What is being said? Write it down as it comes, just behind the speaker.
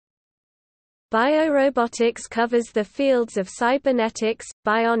Biorobotics covers the fields of cybernetics,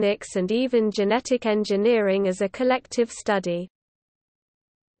 bionics and even genetic engineering as a collective study.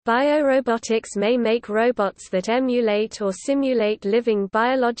 Biorobotics may make robots that emulate or simulate living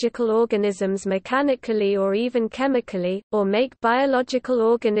biological organisms mechanically or even chemically, or make biological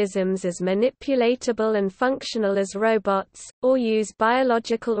organisms as manipulatable and functional as robots, or use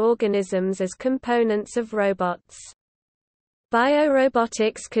biological organisms as components of robots.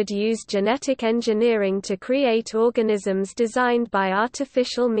 Biorobotics could use genetic engineering to create organisms designed by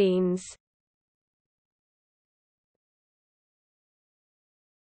artificial means.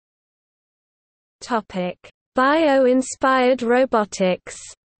 Bio-inspired robotics.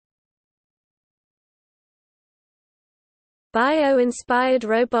 Bio-inspired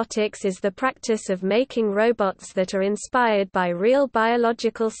robotics is the practice of making robots that are inspired by real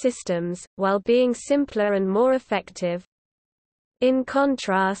biological systems, while being simpler and more effective. In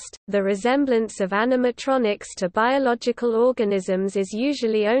contrast, the resemblance of animatronics to biological organisms is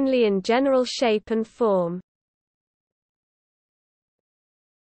usually only in general shape and form.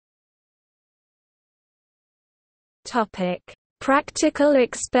 Practical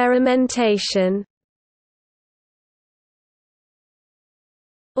experimentation.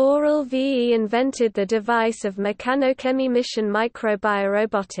 Oral VE invented the device of mechanochemy-mission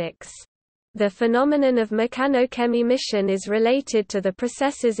microbiorobotics. The phenomenon of mechanochemy-mission is related to the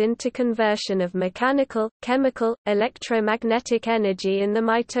processes interconversion of mechanical, chemical, electromagnetic energy in the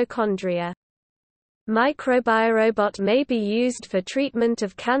mitochondria. Microbiorobot may be used for treatment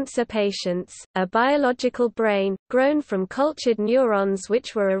of cancer patients. A biological brain, grown from cultured neurons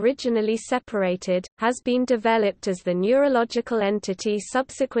which were originally separated, has been developed as the neurological entity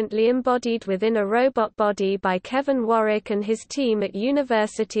subsequently embodied within a robot body by Kevin Warwick and his team at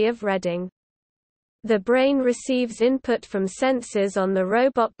University of Reading. The brain receives input from sensors on the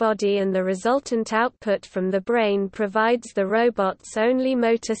robot body and the resultant output from the brain provides the robot's only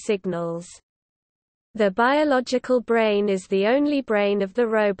motor signals. The biological brain is the only brain of the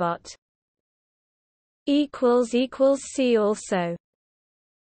robot. See also